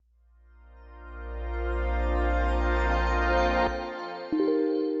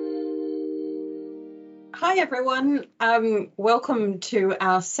Hi, everyone. Welcome to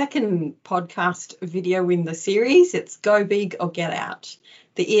our second podcast video in the series. It's Go Big or Get Out,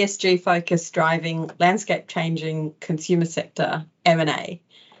 the ESG focus driving landscape changing consumer sector M&A.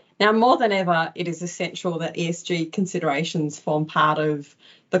 Now, more than ever, it is essential that ESG considerations form part of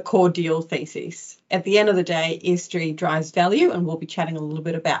the core deal thesis. At the end of the day, ESG drives value, and we'll be chatting a little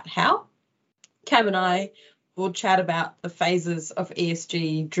bit about how. Cam and I will chat about the phases of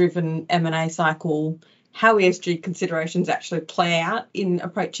ESG-driven M&A cycle, how ESG considerations actually play out in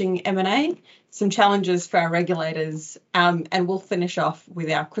approaching M&A, some challenges for our regulators, and we'll finish off with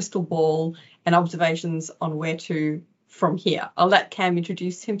our crystal ball and observations on where to from here. I'll let Cam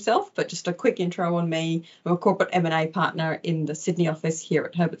introduce himself, but just a quick intro on me. I'm a corporate M&A partner in the Sydney office here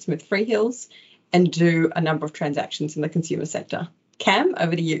at Herbert Smith Freehills and do a number of transactions in the consumer sector. Cam,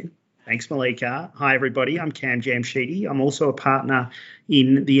 over to you. Thanks, Malika. Hi, everybody. I'm Cam Jamshidi. I'm also a partner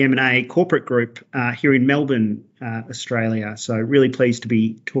in the M&A corporate group here in Melbourne, Australia. So really pleased to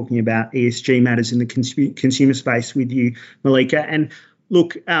be talking about ESG matters in the consumer space with you, Malika. And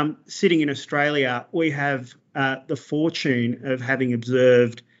look, sitting in Australia, we have the fortune of having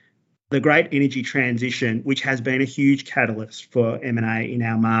observed the great energy transition, which has been a huge catalyst for M&A in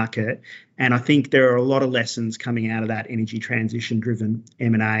our market. And I think there are a lot of lessons coming out of that energy transition-driven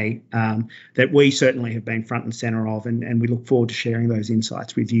M&A that we certainly have been front and centre of, and we look forward to sharing those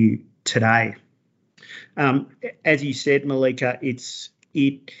insights with you today. As you said, Malika,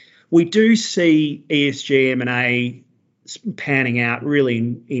 we do see ESG M&A panning out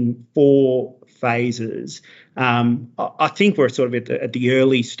really in four phases. I think we're sort of at the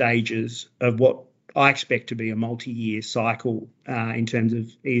early stages of what I expect to be a multi-year cycle in terms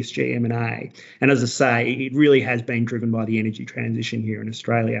of ESG M&A. And as I say, it really has been driven by the energy transition here in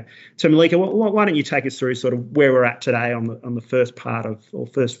Australia. So Malika, why don't you take us through sort of where we're at today on the first part of or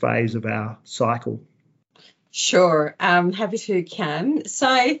first phase of our cycle? Sure, happy to, Cam. So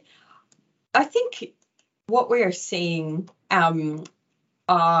I think what we're seeing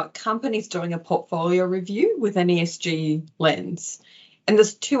are companies doing a portfolio review with an ESG lens. And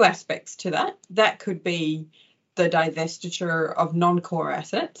there's two aspects to that. That could be the divestiture of non-core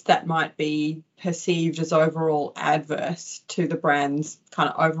assets that might be perceived as overall adverse to the brand's kind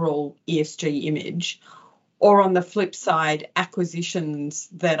of overall ESG image. Or on the flip side, acquisitions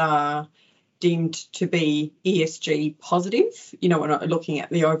that are deemed to be ESG positive, you know, when looking at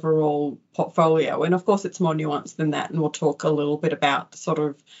the overall portfolio. And of course, it's more nuanced than that. And we'll talk a little bit about the sort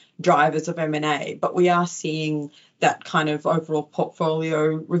of drivers of M&A, but we are seeing that kind of overall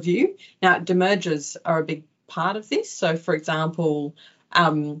portfolio review. Now, demergers are a big part of this. So, for example,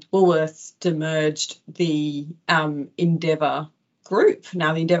 Woolworths demerged the Endeavour Group.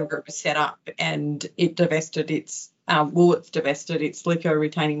 Now, the Endeavour Group is set up and it divested its Woolworths divested its liquor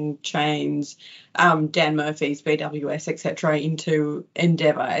retaining chains, Dan Murphy's, BWS, etc., into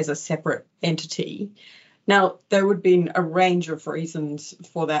Endeavour as a separate entity. Now, there would have been a range of reasons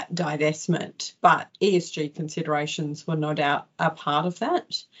for that divestment, but ESG considerations were no doubt a part of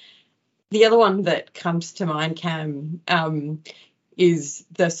that. The other one that comes to mind, Cam, is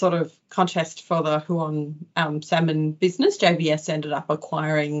the sort of contest for the Huon salmon business. JBS ended up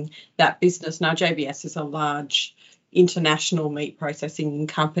acquiring that business. Now, JBS is a large international meat processing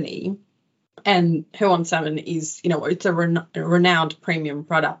company, and Huon salmon is, you know, it's a renowned premium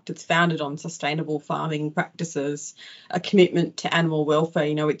product. It's founded on sustainable farming practices, a commitment to animal welfare.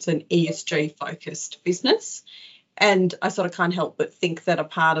 You know, it's an ESG focused business. And I sort of can't help but think that a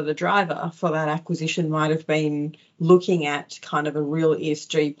part of the driver for that acquisition might have been looking at kind of a real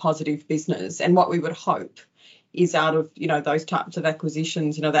ESG positive business. And what we would hope is out of, you know, those types of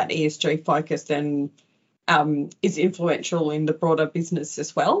acquisitions, you know, that ESG focus then is influential in the broader business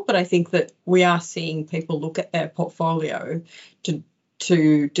as well. But I think that we are seeing people look at their portfolio to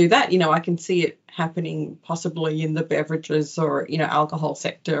do that. You know, I can see it happening possibly in the beverages or, you know, alcohol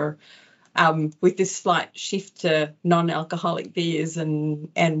sector. With this slight shift to non-alcoholic beers and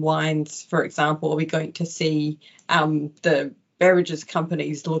wines, for example, are we going to see the beverages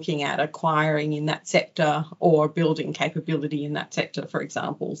companies looking at acquiring in that sector or building capability in that sector, for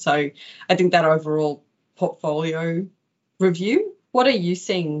example? So I think that overall portfolio review. What are you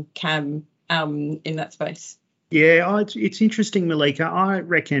seeing, Cam, in that space? Yeah, it's interesting, Malika. I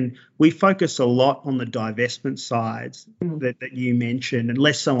reckon we focus a lot on the divestment sides that you mentioned and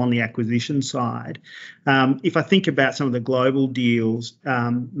less so on the acquisition side. If I think about some of the global deals,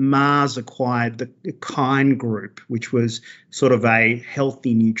 Mars acquired the Kind Group, which was sort of a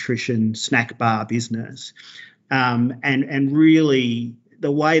healthy nutrition snack bar business. And really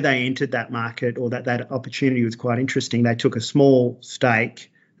the way they entered that market or that opportunity was quite interesting. They took a small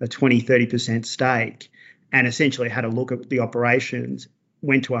stake, a 20-30% stake, and essentially had a look at the operations,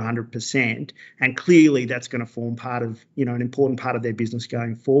 went to 100%, and clearly that's going to form part of, an important part of their business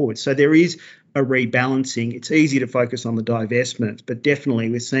going forward. So there is a rebalancing. It's easy to focus on the divestments, but definitely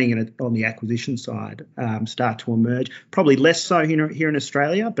we're seeing it on the acquisition side start to emerge. Probably less so here in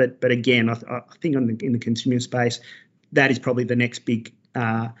Australia, but again, I think in the consumer space, that is probably the next big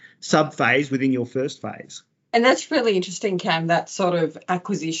sub phase within your first phase. And that's really interesting, Cam, that sort of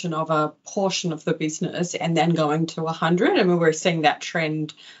acquisition of a portion of the business and then going to 100. I mean, we're seeing that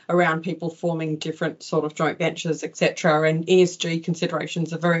trend around people forming different sort of joint ventures, etc. And ESG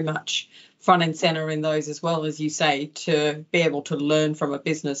considerations are very much front and centre in those as well, as you say, to be able to learn from a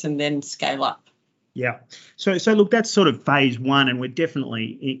business and then scale up. Yeah. So look, that's sort of phase one, and we're definitely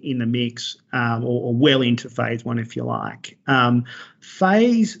in the mix or well into phase one, if you like.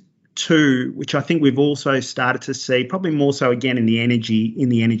 Phase two, which I think we've also started to see, probably more so again in the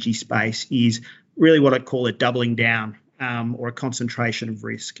energy space, is really what I'd call a doubling down or a concentration of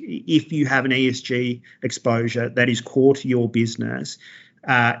risk. If you have an ESG exposure that is core to your business,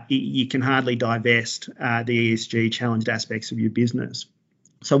 you can hardly divest the ESG challenged aspects of your business.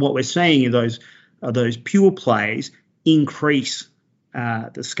 So what we're seeing are those pure plays increase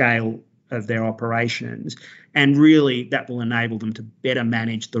the scale of their operations, and really that will enable them to better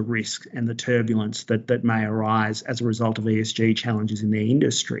manage the risk and the turbulence that may arise as a result of ESG challenges in their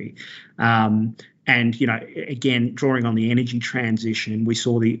industry. And, again, drawing on the energy transition, we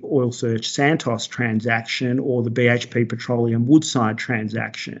saw the Oil Search Santos transaction or the BHP Petroleum Woodside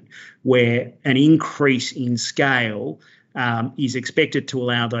transaction, where an increase in scale is expected to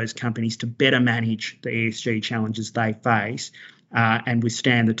allow those companies to better manage the ESG challenges they face and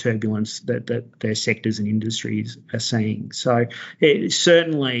withstand the turbulence that their sectors and industries are seeing. So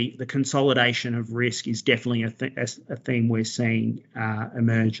certainly the consolidation of risk is definitely a theme we're seeing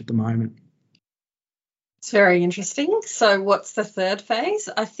emerge at the moment. It's very interesting. So what's the third phase?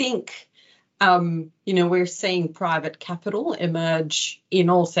 I think, we're seeing private capital emerge in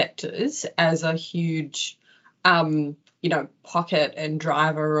all sectors as a huge pocket and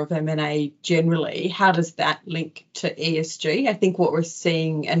driver of M&A generally. How does that link to ESG? I think what we're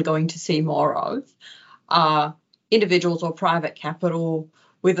seeing and going to see more of are individuals or private capital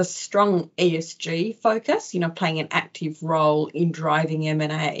with a strong ESG focus, playing an active role in driving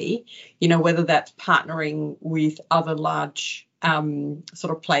M&A, whether that's partnering with other large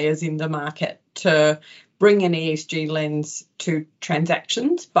sort of players in the market to bring an ESG lens to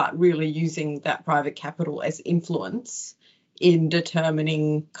transactions, but really using that private capital as influence in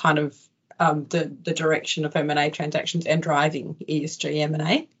determining kind of the direction of M&A transactions and driving ESG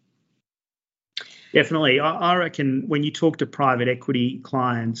M&A. Definitely. I reckon when you talk to private equity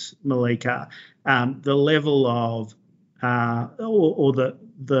clients, Malika, the level of or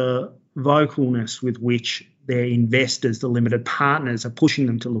the vocalness with which their investors, the limited partners, are pushing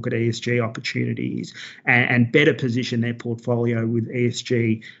them to look at ESG opportunities and better position their portfolio with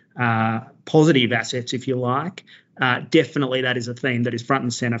ESG positive assets, if you like. Definitely that is a theme that is front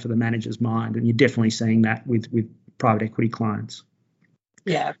and centre for the manager's mind, and you're definitely seeing that with private equity clients.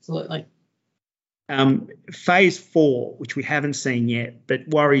 Yeah, absolutely. Phase 4, which we haven't seen yet, but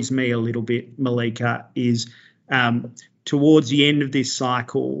worries me a little bit, Malika, is towards the end of this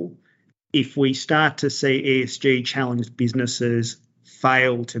cycle, if we start to see ESG challenged businesses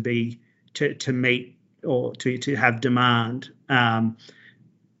fail to meet or to have demand,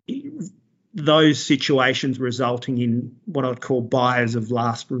 those situations resulting in what I'd call buyers of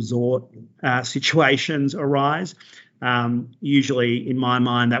last resort situations arise. Usually, in my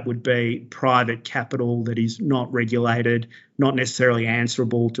mind, that would be private capital that is not regulated, not necessarily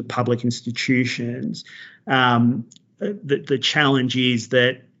answerable to public institutions. The challenge is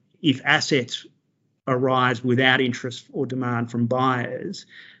that if assets arise without interest or demand from buyers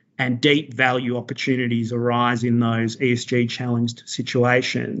and deep value opportunities arise in those ESG challenged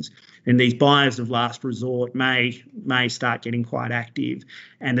situations, and these buyers of last resort may start getting quite active.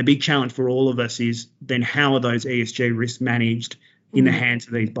 And the big challenge for all of us is then how are those ESG risks managed in the hands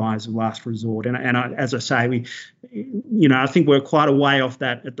of these buyers of last resort? And as I say, I think we're quite a way off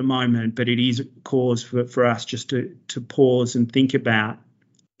that at the moment, but it is a cause for us just to pause and think about,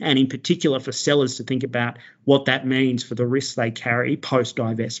 and in particular for sellers to think about what that means for the risks they carry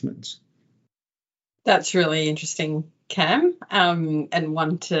post-divestments. That's really interesting, Cam, and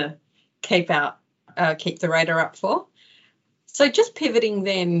one to keep the radar up for. So just pivoting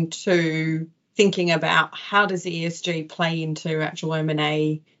then to thinking about how does ESG play into actual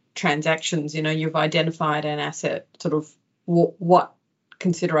M&A transactions. You've identified an asset, sort of what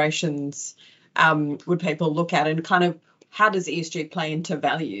considerations would people look at, and kind of how does ESG play into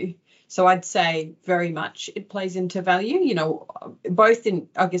value? So I'd say very much it plays into value, you know, both in,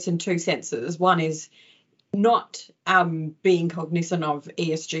 I guess, in two senses. One is not being cognizant of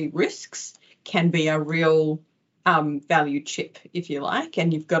ESG risks can be a real value chip, if you like,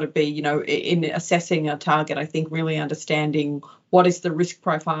 and you've got to be, you know, in assessing a target, I think really understanding what is the risk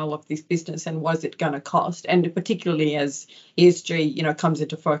profile of this business and what is it going to cost, and particularly as ESG, you know, comes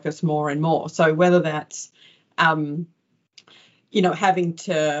into focus more and more. So whether that's, you know, having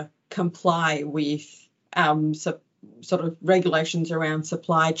to comply with sort of regulations around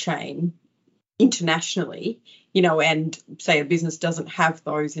supply chain internationally, you know, and say a business doesn't have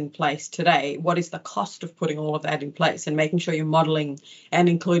those in place today, what is the cost of putting all of that in place, and making sure you're modelling and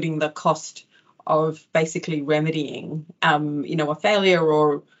including the cost of basically remedying, you know, a failure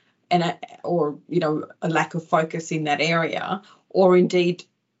or you know, a lack of focus in that area, or indeed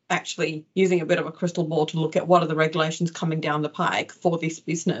actually using a bit of a crystal ball to look at what are the regulations coming down the pike for this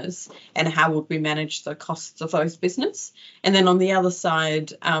business and how would we manage the costs of those business. And then on the other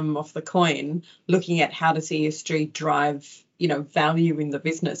side of the coin, looking at how does ESG drive, you know, value in the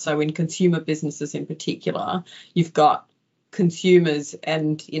business. So in consumer businesses in particular, you've got consumers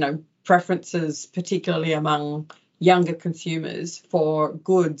and, you know, preferences, particularly among younger consumers, for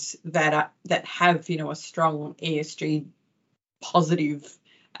goods that have, you know, a strong ESG positive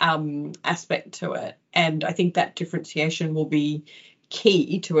aspect to it. And I think that differentiation will be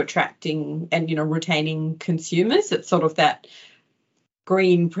key to attracting and, you know, retaining consumers. It's sort of that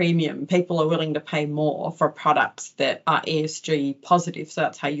green premium. People are willing to pay more for products that are ESG positive. So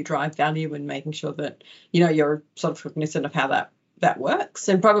that's how you drive value, and making sure that, you know, you're sort of cognizant of how that works.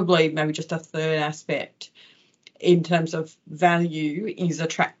 And probably maybe just a third aspect in terms of value is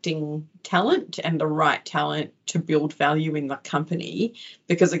attracting talent, and the right talent to build value in the company.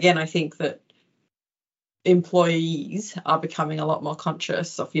 Because again, I think that employees are becoming a lot more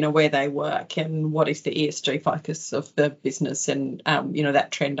conscious of, you know, where they work and what is the ESG focus of the business, and you know,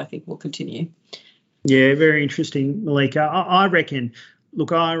 that trend I think will continue. Yeah, very interesting, Malika. I reckon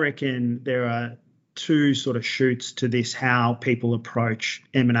there are two sort of shoots to this, how people approach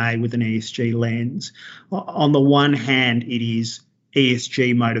M&A with an ESG lens. On the one hand, it is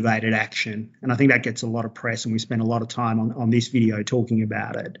ESG motivated action, and I think that gets a lot of press, and we spend a lot of time on this video talking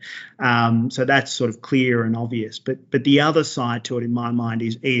about it. So that's sort of clear and obvious. But the other side to it, in my mind,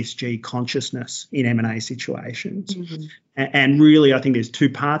 is ESG consciousness in M&A situations. Mm-hmm. And really, I think there's two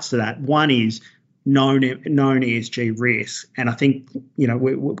parts to that. One is known ESG risks, and I think, you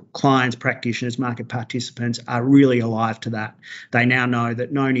know, clients, practitioners, market participants are really alive to that. They now know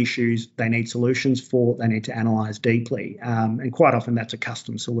that known issues they need solutions for, they need to analyse deeply, and quite often that's a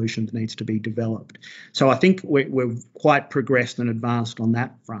custom solution that needs to be developed. So I think we're quite progressed and advanced on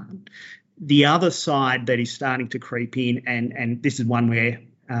that front. The other side that is starting to creep in, and this is one where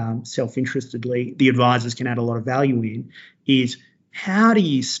self-interestedly the advisors can add a lot of value in, is how do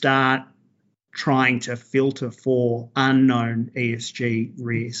you start trying to filter for unknown ESG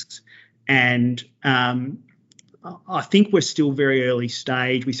risks. And I think we're still very early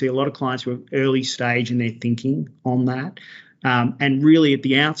stage. We see a lot of clients who are early stage in their thinking on that. And really at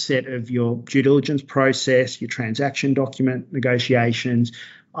the outset of your due diligence process, your transaction document negotiations,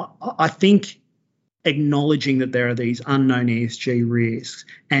 I think acknowledging that there are these unknown ESG risks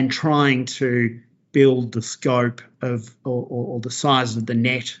and trying to build the scope of or the size of the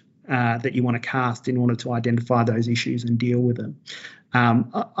net that you want to cast in order to identify those issues and deal with them.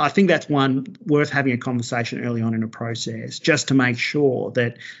 I think that's one worth having a conversation early on in a process, just to make sure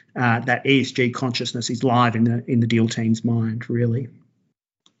that that ESG consciousness is live in the deal team's mind, really.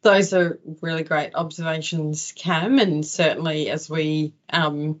 Those are really great observations, Cam, and certainly as we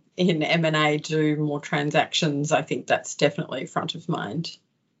in M&A do more transactions, I think that's definitely front of mind.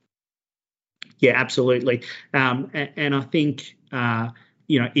 Yeah, absolutely. And I think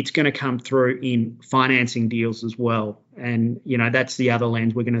you know, it's going to come through in financing deals as well. And, you know, that's the other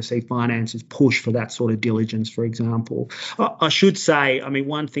lens. We're going to see finances push for that sort of diligence, for example. I should say, I mean,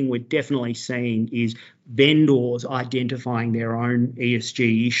 one thing we're definitely seeing is vendors identifying their own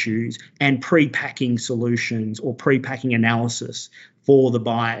ESG issues and pre-packing solutions or pre-packing analysis for the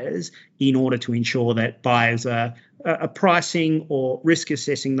buyers in order to ensure that buyers are pricing or risk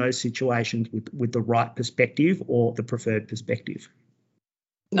assessing those situations with the right perspective or the preferred perspective.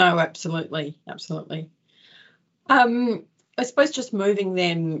 No, absolutely. I suppose just moving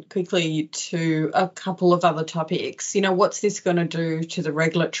then quickly to a couple of other topics. You know, what's this going to do to the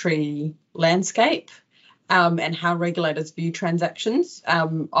regulatory landscape? and how regulators view transactions.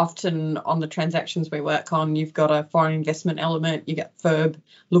 Often on the transactions we work on, you've got a foreign investment element, you get FIRB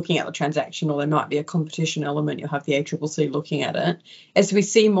looking at the transaction, or there might be a competition element, you'll have the ACCC looking at it. As we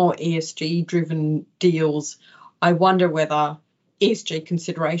see more ESG-driven deals, I wonder whether ESG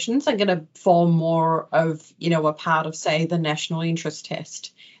considerations are going to form more of, a part of, say, the national interest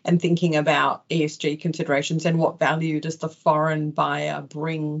test, and thinking about ESG considerations and what value does the foreign buyer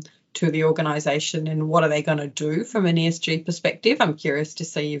bring to the organisation, and what are they going to do from an ESG perspective. I'm curious to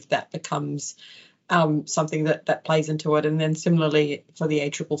see if that becomes something that plays into it. And then similarly for the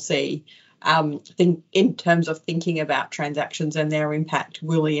ACCC, in terms of thinking about transactions and their impact,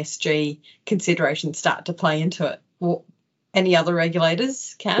 will ESG considerations start to play into it? Well, any other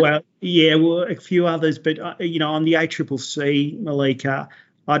regulators, Cam? Well, a few others, but on the ACCC, Malika,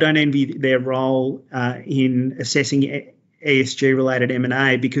 I don't envy their role in assessing ESG-related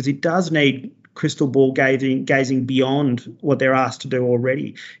M&A, because it does need crystal ball gazing beyond what they're asked to do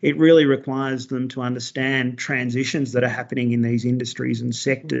already. It really requires them to understand transitions that are happening in these industries and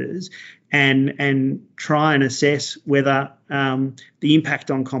sectors, and try and assess whether the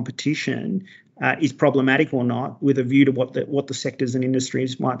impact on competition is problematic or not, with a view to what the sectors and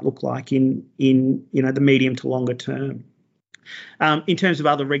industries might look like in the medium to longer term. In terms of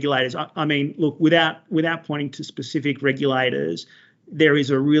other regulators, I mean, look, without pointing to specific regulators, there is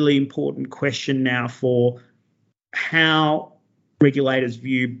a really important question now for how regulators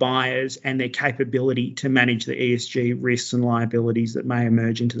view buyers and their capability to manage the ESG risks and liabilities that may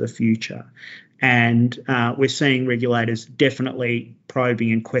emerge into the future. And we're seeing regulators definitely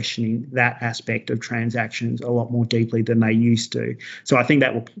probing and questioning that aspect of transactions a lot more deeply than they used to. So I think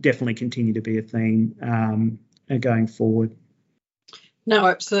that will definitely continue to be a theme going forward. No,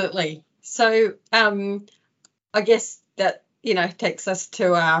 absolutely. So I guess that, takes us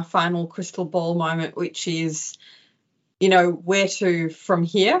to our final crystal ball moment, which is, where to from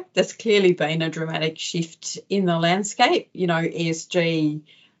here. There's clearly been a dramatic shift in the landscape. ESG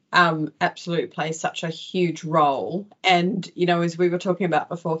absolutely plays such a huge role. And, as we were talking about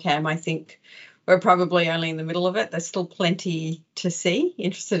before, Cam, I think we're probably only in the middle of it. There's still plenty to see.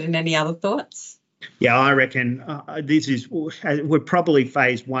 Interested in any other thoughts? Yeah, I reckon we're probably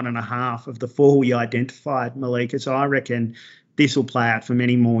phase 1.5 of the 4 we identified, Malika. So I reckon this will play out for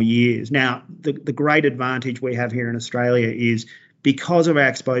many more years. Now, the great advantage we have here in Australia is, because of our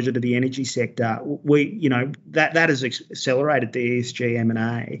exposure to the energy sector, that has accelerated the ESG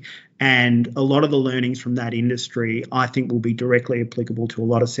M&A, and a lot of the learnings from that industry, I think, will be directly applicable to a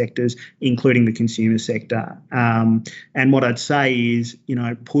lot of sectors, including the consumer sector. And what I'd say is,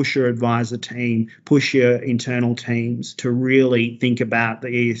 push your advisor team, push your internal teams to really think about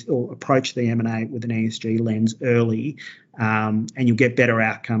or approach the M&A with an ESG lens early. And you'll get better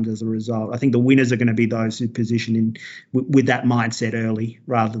outcomes as a result. I think the winners are going to be those who position with that mindset early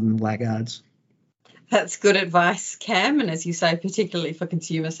rather than the laggards. That's good advice, Cam. And as you say, particularly for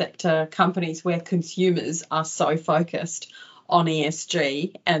consumer sector companies where consumers are so focused on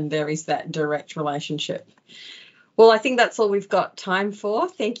ESG and there is that direct relationship. Well, I think that's all we've got time for.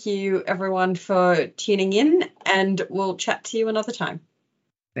 Thank you, everyone, for tuning in, and we'll chat to you another time.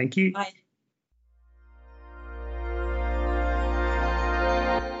 Thank you. Bye.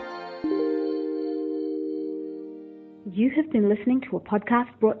 You have been listening to a podcast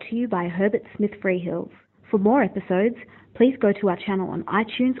brought to you by Herbert Smith Freehills. For more episodes, please go to our channel on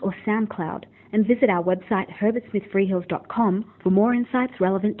iTunes or SoundCloud and visit our website herbertsmithfreehills.com for more insights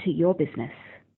relevant to your business.